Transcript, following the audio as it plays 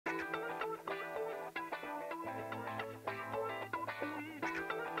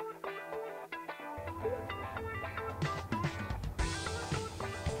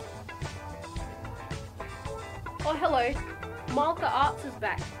Oh hello, Malka Arts is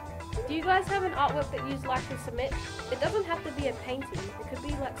back. Do you guys have an artwork that you'd like to submit? It doesn't have to be a painting. It could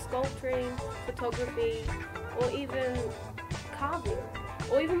be like sculpturing, photography, or even carving,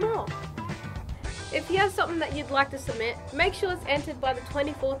 or even more. If you have something that you'd like to submit, make sure it's entered by the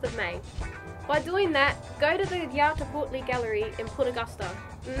 24th of May. By doing that, go to the Yartaportli Gallery in Port Augusta,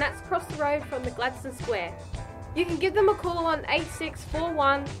 and that's across the road from the Gladstone Square. You can give them a call on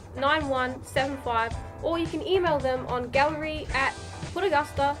 86419175, or you can email them on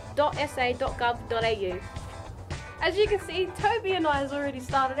gallery@portaugusta.sa.gov.au. As you can see, Toby and I has already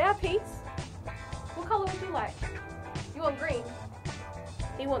started our piece. What colour would you like? You want green?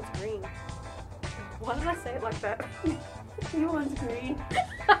 He wants green. Why did I say it like that? He wants green.